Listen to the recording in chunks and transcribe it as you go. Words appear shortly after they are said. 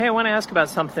Hey, I want to ask about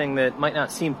something that might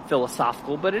not seem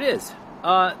philosophical, but it is.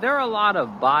 There are a lot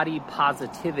of body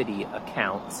positivity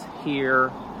accounts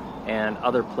here and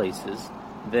other places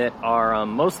that are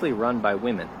mostly run by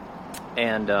women.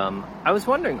 And I was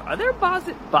wondering, are there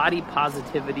body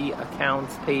positivity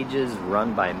accounts, pages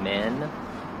run by men?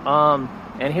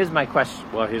 And here's my question.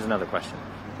 Well, here's another question.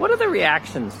 What are the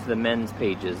reactions to the men's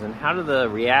pages, and how do the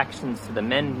reactions to the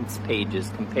men's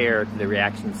pages compare to the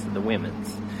reactions to the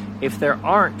women's? If there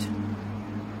aren't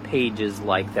pages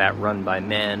like that run by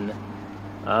men,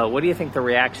 what do you think the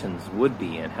reactions would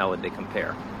be, and how would they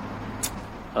compare?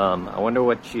 I wonder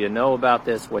what you know about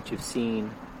this, what you've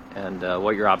seen, and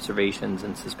what your observations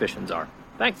and suspicions are.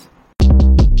 Thanks.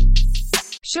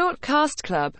 Shortcast Club.